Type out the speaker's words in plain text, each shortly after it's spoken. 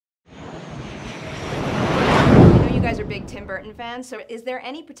big Tim Burton fan, so is there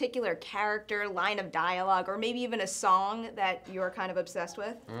any particular character, line of dialogue, or maybe even a song that you're kind of obsessed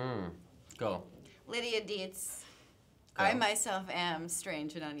with? Go. Lydia Dietz. Go. I myself am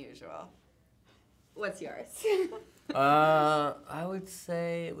strange and unusual. What's yours? I would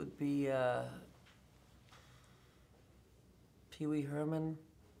say it would be Pee Wee Herman.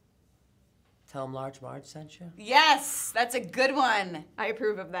 Tell him Large Marge sent you. Yes, that's a good one. I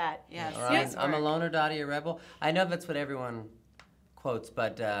approve of that. Yes. Or I'm a loner, Dottie, a rebel. I know that's what everyone quotes,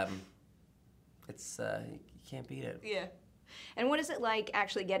 but it's you can't beat it. Yeah. And what is it like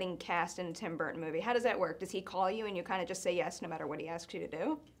actually getting cast in a Tim Burton movie? How does that work? Does he call you and you kind of just say yes no matter what he asks you to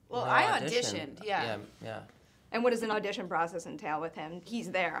do? Well, I auditioned, yeah. Yeah. And what does an audition process entail with him? He's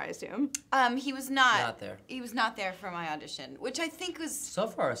there, I assume. He was not. Not there. He was not there for my audition, which I think was... So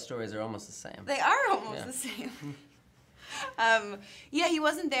far, our stories are almost the same. They are almost the same. Yeah, he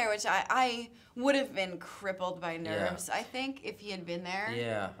wasn't there, which I would have been crippled by nerves, I think, if he had been there.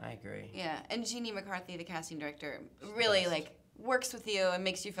 Yeah, I agree. Yeah, and Jeannie McCarthy, the casting director, really, like, works with you and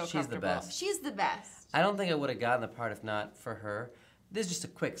makes you feel comfortable. She's the best. She's the best. I don't think I would have gotten the part if not for her. There's just a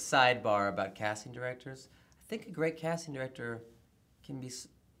quick sidebar about casting directors. I think a great casting director can be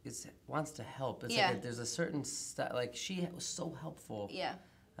wants to help. It's like there's a certain like she was so helpful. Yeah.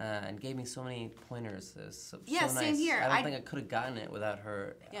 And gave me so many pointers. So Same nice. here. I don't think I could have gotten it without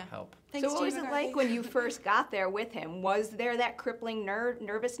her help. Thanks, so what was it like when you first got there with him? Was there that crippling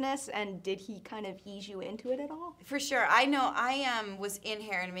nervousness, and did he kind of ease you into it at all? For sure. I know I was in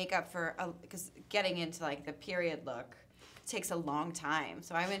hair and makeup for, because getting into like the period look takes a long time.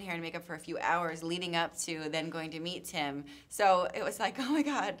 So I'm in hair and makeup for a few hours leading up to then going to meet Tim. So it was like, oh my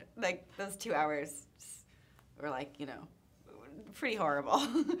God, like those 2 hours were like, you know, pretty horrible.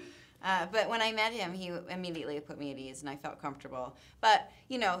 But when I met him, he immediately put me at ease and I felt comfortable. But,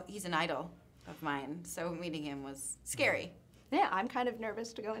 you know, he's an idol of mine, so meeting him was scary. Yeah, I'm kind of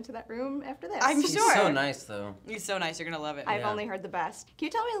nervous to go into that room after this. I'm sure. He's so nice, though. He's so nice. You're going to love it. I've only heard the best. Can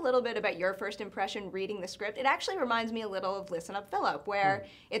you tell me a little bit about your first impression reading the script? It actually reminds me a little of Listen Up, Philip, where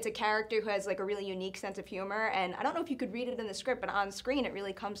it's a character who has like a really unique sense of humor, and I don't know if you could read it in the script, but on screen it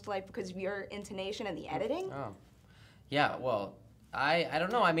really comes to life because of your intonation and the editing. Oh. Yeah, well, I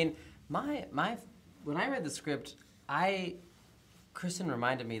don't know. I mean, when I read the script, Krysten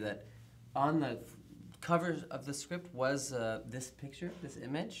reminded me that on the cover of the script was this picture, this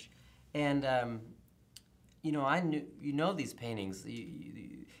image, and you know, these paintings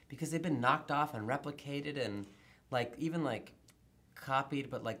because they've been knocked off and replicated and like even like copied,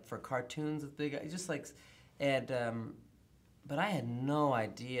 but like for cartoons with big, just like, and but I had no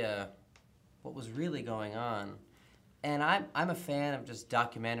idea what was really going on. And I'm a fan of just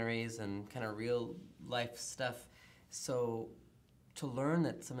documentaries and kind of real life stuff. So to learn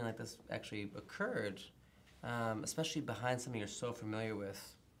that something like this actually occurred, especially behind something you're so familiar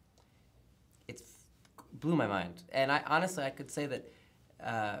with, it blew my mind. And honestly, I could say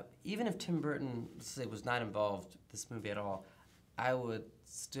that even if Tim Burton was not involved in this movie at all, I would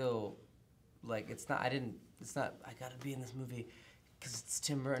still, like, I gotta be in this movie because it's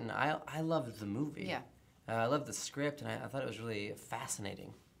Tim Burton. I loved the movie. Yeah. I loved the script, and I thought it was really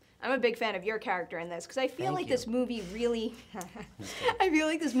fascinating. I'm a big fan of your character in this because I feel like this movie really, I feel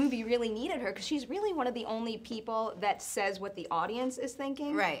like this movie really needed her because she's really one of the only people that says what the audience is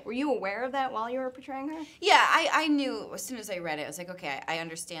thinking. Right. Were you aware of that while you were portraying her? Yeah, I knew as soon as I read it. I was like, okay, I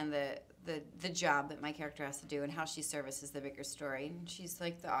understand the job that my character has to do and how she services the bigger story. And she's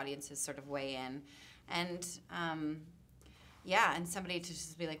like the audience's sort of way in, and yeah, and somebody to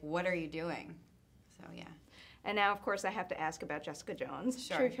just be like, what are you doing? So yeah. And now, of course, I have to ask about Jessica Jones.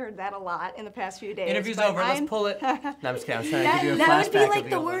 Sure. I'm sure you've heard that a lot in the past few days. Interview's over. Let's pull it. No, I'm just kidding. I'm trying to give you a flashback. That would be like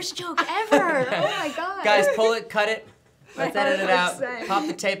the worst joke ever. Oh my God. Guys, pull it, cut it. Let's edit it out. Pop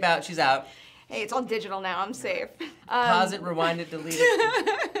the tape out. She's out. Hey, it's all digital now. I'm safe. Pause it, rewind it, delete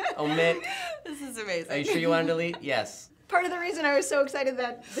it, omit. This is amazing. Are you sure you want to delete? Yes. Part of the reason I was so excited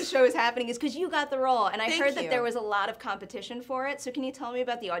that the show is happening is because you got the role, and I heard that you. there was a lot of competition for it. So can you tell me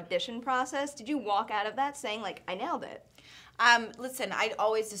about the audition process? Did you walk out of that saying, like, I nailed it? Listen, I'd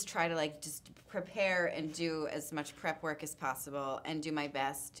always just try to like just prepare and do as much prep work as possible and do my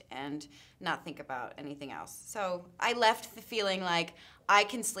best and not think about anything else. So I left the feeling like I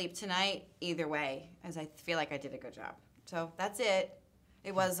can sleep tonight either way, as I feel like I did a good job. So that's it.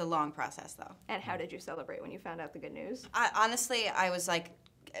 It was a long process, though. And how did you celebrate when you found out the good news? Honestly, I was like,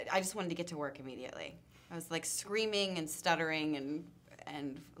 I just wanted to get to work immediately. I was like screaming and stuttering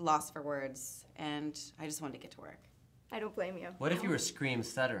and lost for words, and I just wanted to get to work. I don't blame you. What if you were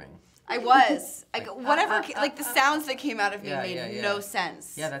stuttering? I was. Whatever, like the sounds that came out of me made no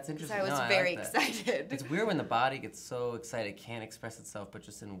sense. Yeah, that's interesting. So I was very excited. It's weird when the body gets so excited it can't express itself, but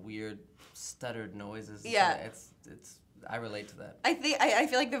just in weird, stuttered noises. Yeah. It's I relate to that. I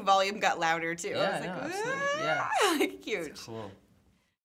feel like the volume got louder too. Yeah, I was like, absolutely. Yeah. like huge. It's cool.